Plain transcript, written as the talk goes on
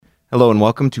Hello and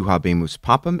welcome to Habemus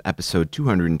Papam, episode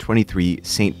 223,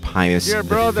 St. Pius Dear V.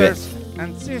 brothers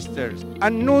and sisters,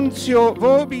 Annuncio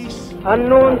vobis,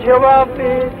 Annuncio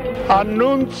vobis,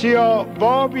 Annuncio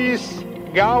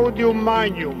vobis Gaudium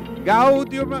Magnum.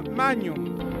 Gaudium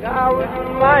Magnum.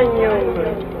 Gaudium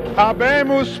Magnum.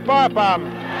 Habemus Papam.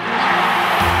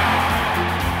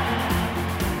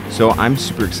 So I'm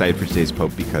super excited for today's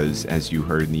Pope because, as you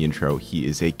heard in the intro, he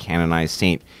is a canonized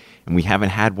saint. And we haven't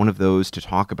had one of those to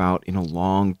talk about in a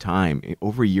long time,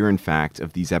 over a year, in fact,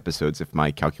 of these episodes, if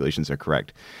my calculations are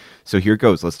correct. So here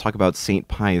goes. Let's talk about St.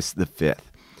 Pius V.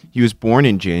 He was born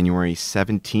in January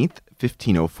 17th,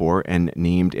 1504, and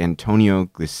named Antonio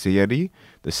Glissieri,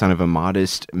 the son of a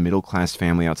modest middle-class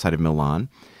family outside of Milan.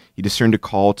 He discerned a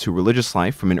call to religious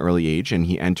life from an early age, and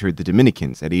he entered the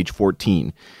Dominicans at age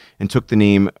 14 and took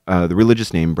the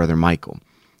religious name Brother Michael.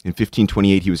 In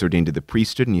 1528, he was ordained to the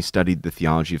priesthood, and he studied the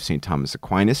theology of St. Thomas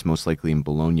Aquinas, most likely in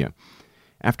Bologna.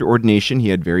 After ordination, he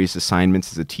had various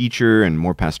assignments as a teacher and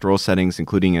more pastoral settings,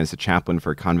 including as a chaplain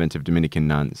for a convent of Dominican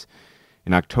nuns.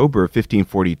 In October of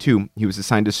 1542, he was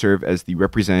assigned to serve as the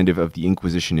representative of the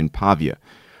Inquisition in Pavia,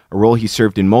 a role he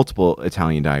served in multiple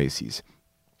Italian dioceses.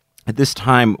 At this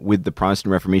time, with the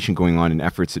Protestant Reformation going on and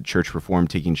efforts at church reform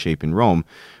taking shape in Rome,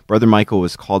 Brother Michael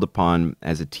was called upon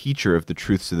as a teacher of the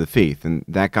truths of the faith, and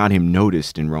that got him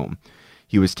noticed in Rome.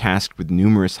 He was tasked with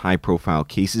numerous high-profile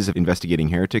cases of investigating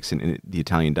heretics in the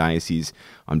Italian diocese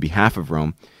on behalf of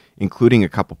Rome, including a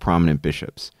couple prominent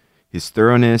bishops. His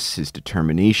thoroughness, his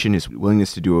determination, his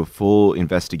willingness to do a full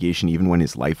investigation even when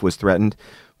his life was threatened,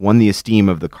 won the esteem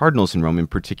of the cardinals in Rome, in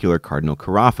particular Cardinal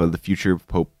Carafa, the future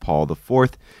Pope Paul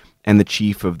IV, and the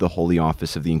chief of the Holy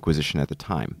Office of the Inquisition at the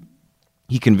time.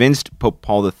 He convinced Pope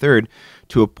Paul III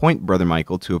to appoint Brother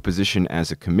Michael to a position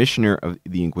as a commissioner of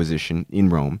the Inquisition in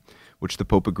Rome, which the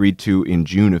Pope agreed to in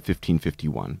June of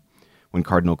 1551. When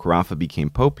Cardinal Carafa became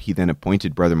Pope, he then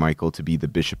appointed Brother Michael to be the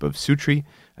Bishop of Sutri,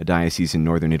 a diocese in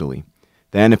northern Italy.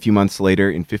 Then, a few months later,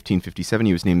 in 1557,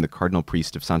 he was named the Cardinal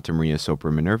Priest of Santa Maria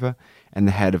sopra Minerva and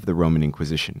the head of the Roman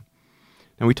Inquisition.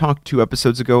 Now, we talked 2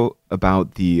 episodes ago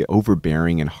about the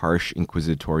overbearing and harsh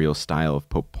inquisitorial style of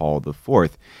Pope Paul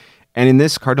IV, and in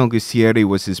this, Cardinal Glissieri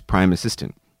was his prime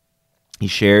assistant. He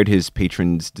shared his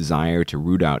patron's desire to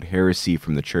root out heresy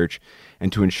from the church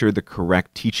and to ensure the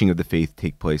correct teaching of the faith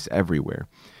take place everywhere.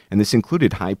 And this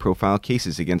included high-profile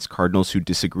cases against cardinals who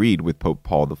disagreed with Pope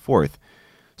Paul IV.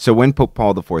 So when Pope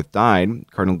Paul IV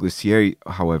died, Cardinal Glissieri,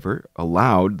 however,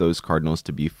 allowed those cardinals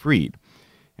to be freed.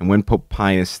 And when Pope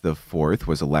Pius IV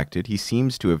was elected, he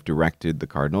seems to have directed the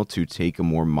cardinal to take a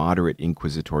more moderate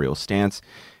inquisitorial stance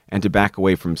and to back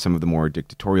away from some of the more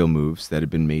dictatorial moves that had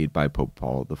been made by Pope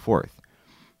Paul IV.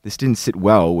 This didn't sit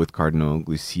well with Cardinal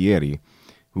Glissieri,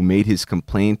 who made his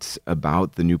complaints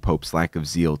about the new pope's lack of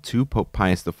zeal to Pope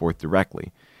Pius IV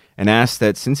directly, and asked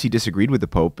that since he disagreed with the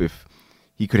pope, if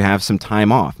he could have some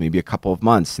time off, maybe a couple of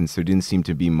months, since there didn't seem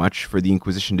to be much for the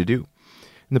Inquisition to do.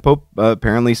 And the Pope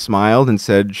apparently smiled and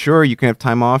said, sure, you can have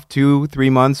time off 2-3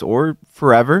 months or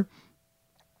forever.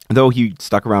 Though he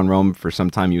stuck around Rome for some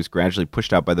time, he was gradually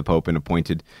pushed out by the Pope and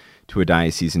appointed to a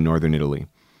diocese in northern Italy.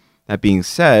 That being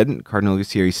said, Cardinal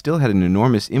Glissieri still had an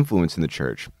enormous influence in the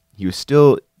church. He was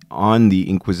still on the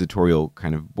inquisitorial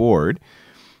kind of board,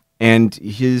 and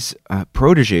his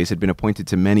protégés had been appointed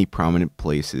to many prominent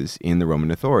places in the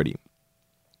Roman authority.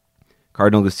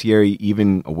 Cardinal Glissieri,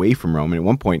 even away from Rome, and at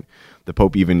one point, the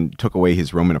Pope even took away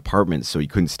his Roman apartments so he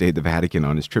couldn't stay at the Vatican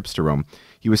on his trips to Rome.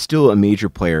 He was still a major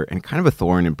player and kind of a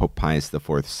thorn in Pope Pius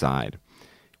IV's side.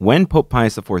 When Pope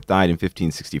Pius IV died in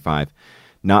 1565,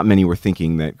 not many were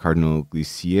thinking that Cardinal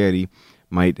Glissieri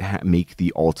might make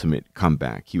the ultimate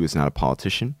comeback. He was not a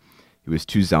politician. He was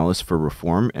too zealous for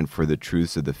reform and for the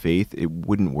truths of the faith. It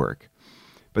wouldn't work.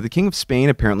 But the King of Spain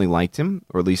apparently liked him,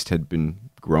 or at least had been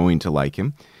growing to like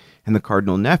him, and the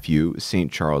cardinal nephew,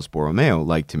 St. Charles Borromeo,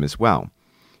 liked him as well.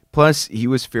 Plus, he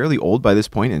was fairly old by this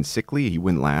point and sickly. He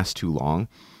wouldn't last too long.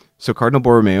 So Cardinal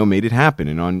Borromeo made it happen,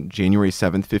 and on January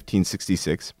 7th,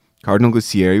 1566, Cardinal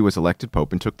Glissieri was elected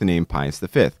pope and took the name Pius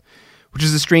V, which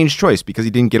is a strange choice because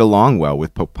he didn't get along well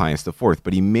with Pope Pius IV,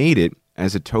 but he made it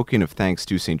as a token of thanks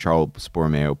to St. Charles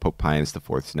Borromeo, Pope Pius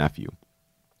IV's nephew.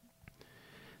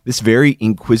 This very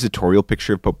inquisitorial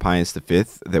picture of Pope Pius V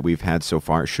that we've had so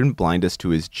far shouldn't blind us to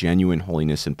his genuine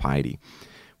holiness and piety.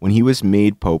 When he was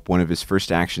made pope, one of his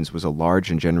first actions was a large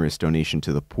and generous donation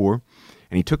to the poor,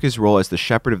 and he took his role as the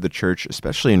shepherd of the church,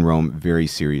 especially in Rome, very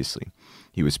seriously.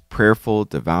 He was prayerful,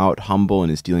 devout, humble in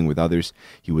his dealing with others.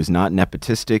 He was not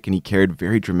nepotistic, and he cared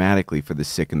very dramatically for the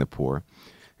sick and the poor.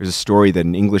 There's a story that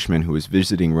an Englishman who was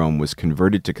visiting Rome was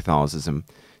converted to Catholicism,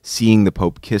 seeing the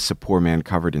Pope kiss a poor man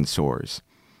covered in sores.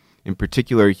 In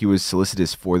particular, he was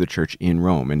solicitous for the church in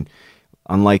Rome, and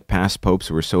unlike past popes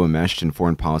who were so enmeshed in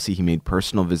foreign policy, he made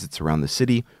personal visits around the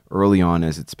city early on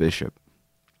as its bishop.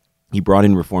 He brought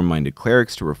in reform-minded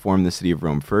clerics to reform the city of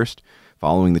Rome first,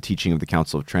 following the teaching of the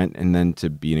Council of Trent, and then to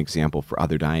be an example for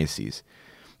other dioceses.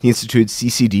 He instituted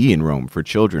CCD in Rome for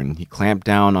children. He clamped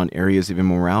down on areas of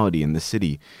immorality in the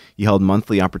city. He held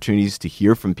monthly opportunities to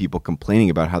hear from people complaining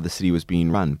about how the city was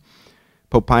being run.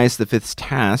 Pope Pius V's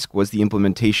task was the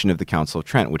implementation of the Council of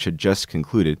Trent, which had just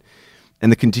concluded,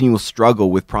 and the continual struggle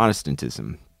with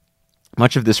Protestantism.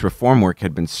 Much of this reform work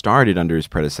had been started under his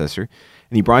predecessor,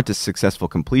 and he brought it to successful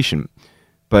completion.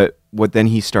 But what then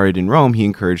he started in Rome, he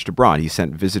encouraged abroad. He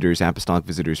sent apostolic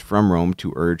visitors from Rome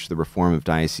to urge the reform of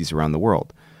dioceses around the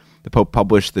world. The Pope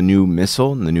published the new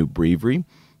Missal and the new Breviary.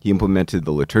 He implemented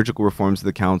the liturgical reforms of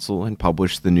the Council and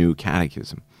published the new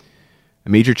Catechism. A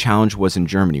major challenge was in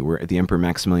Germany, where the Emperor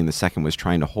Maximilian II was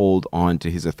trying to hold on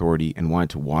to his authority and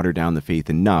wanted to water down the faith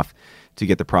enough to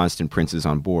get the Protestant princes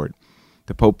on board.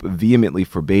 The Pope vehemently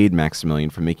forbade Maximilian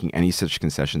from making any such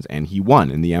concessions, and he won,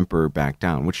 and the Emperor backed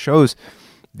down, which shows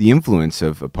the influence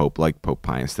of a pope like Pope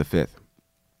Pius V.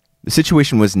 The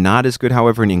situation was not as good,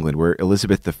 however, in England, where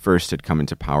Elizabeth I had come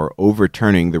into power,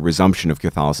 overturning the resumption of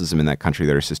Catholicism in that country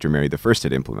that her sister Mary I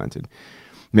had implemented.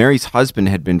 Mary's husband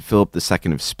had been Philip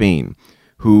II of Spain,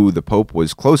 who the Pope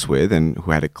was close with and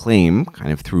who had a claim,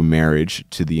 kind of through marriage,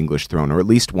 to the English throne, or at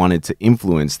least wanted to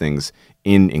influence things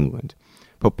in England.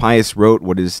 Pope Pius wrote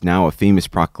what is now a famous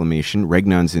proclamation,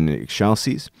 Regnans in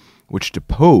Excelsis, which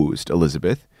deposed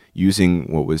Elizabeth, using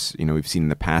what was, we've seen in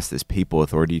the past, this papal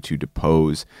authority to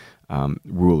depose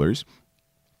rulers.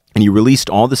 And he released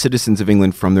all the citizens of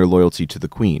England from their loyalty to the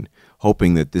Queen,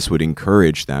 hoping that this would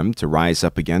encourage them to rise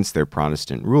up against their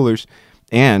Protestant rulers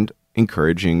and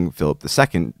encouraging Philip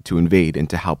II to invade and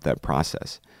to help that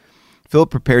process. Philip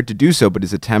prepared to do so, but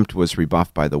his attempt was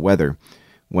rebuffed by the weather,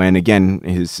 when again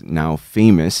his now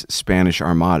famous Spanish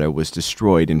Armada was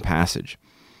destroyed in passage.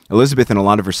 Elizabeth and a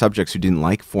lot of her subjects who didn't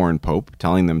like foreign pope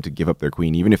telling them to give up their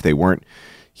queen, even if they weren't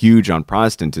huge on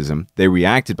Protestantism, they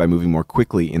reacted by moving more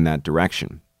quickly in that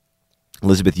direction.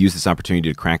 Elizabeth used this opportunity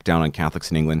to crack down on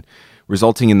Catholics in England,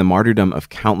 resulting in the martyrdom of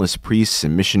countless priests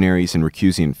and missionaries and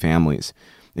Recusian families,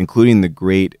 including the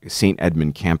great St.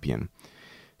 Edmund Campion.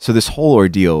 So this whole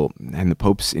ordeal and the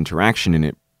Pope's interaction in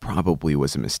it probably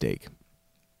was a mistake.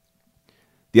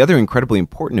 The other incredibly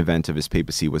important event of his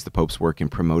papacy was the Pope's work in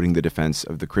promoting the defense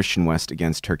of the Christian West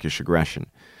against Turkish aggression.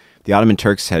 The Ottoman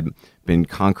Turks had been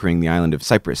conquering the island of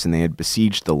Cyprus, and they had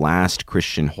besieged the last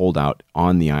Christian holdout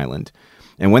on the island.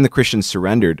 And when the Christians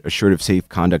surrendered, assured of safe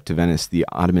conduct to Venice, the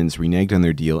Ottomans reneged on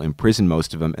their deal, imprisoned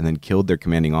most of them, and then killed their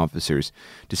commanding officers,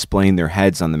 displaying their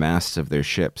heads on the masts of their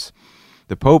ships.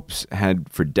 The popes had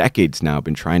for decades now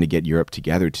been trying to get Europe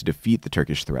together to defeat the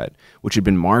Turkish threat, which had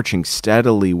been marching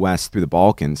steadily west through the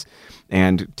Balkans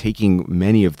and taking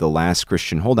many of the last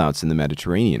Christian holdouts in the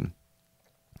Mediterranean.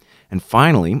 And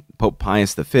finally, Pope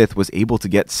Pius V was able to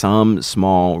get some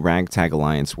small ragtag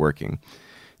alliance working.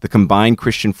 The combined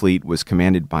Christian fleet was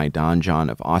commanded by Don John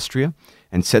of Austria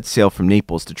and set sail from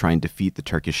Naples to try and defeat the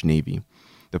Turkish navy.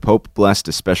 The Pope blessed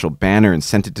a special banner and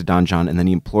sent it to Don John, and then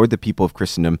he implored the people of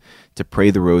Christendom to pray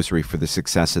the rosary for the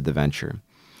success of the venture.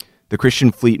 The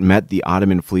Christian fleet met the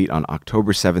Ottoman fleet on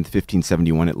October 7,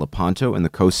 1571 at Lepanto and the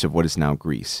coast of what is now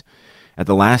Greece. At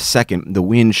the last second, the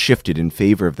wind shifted in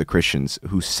favor of the Christians,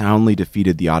 who soundly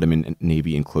defeated the Ottoman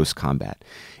navy in close combat.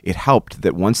 It helped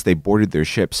that once they boarded their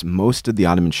ships, most of the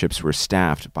Ottoman ships were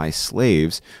staffed by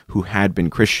slaves who had been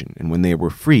Christian, and when they were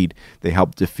freed, they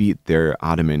helped defeat their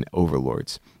Ottoman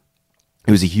overlords.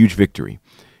 It was a huge victory.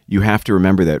 You have to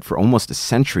remember that for almost a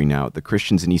century now, the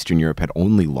Christians in Eastern Europe had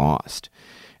only lost,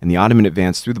 and the Ottoman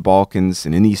advance through the Balkans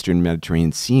and in the Eastern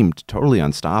Mediterranean seemed totally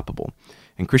unstoppable.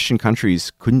 And Christian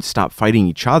countries couldn't stop fighting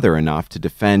each other enough to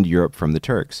defend Europe from the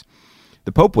Turks.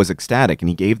 The Pope was ecstatic, and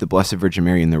he gave the Blessed Virgin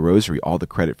Mary and the Rosary all the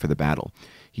credit for the battle.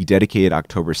 He dedicated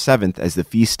October 7th as the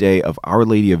feast day of Our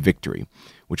Lady of Victory,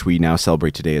 which we now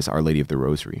celebrate today as Our Lady of the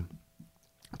Rosary.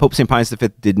 Pope St. Pius V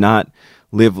did not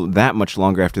live that much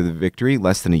longer after the victory,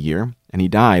 less than a year, and he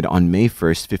died on May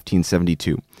 1st,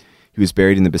 1572. He was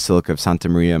buried in the Basilica of Santa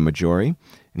Maria Maggiore, and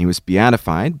he was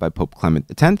beatified by Pope Clement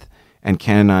X and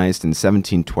canonized in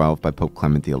 1712 by Pope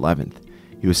Clement XI.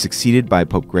 He was succeeded by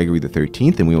Pope Gregory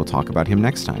XIII, and we will talk about him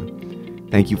next time.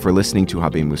 Thank you for listening to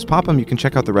Habemus Papam. You can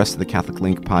check out the rest of the Catholic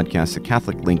Link podcast at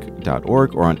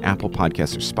catholiclink.org or on Apple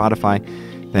Podcasts or Spotify.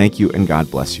 Thank you, and God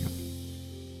bless you.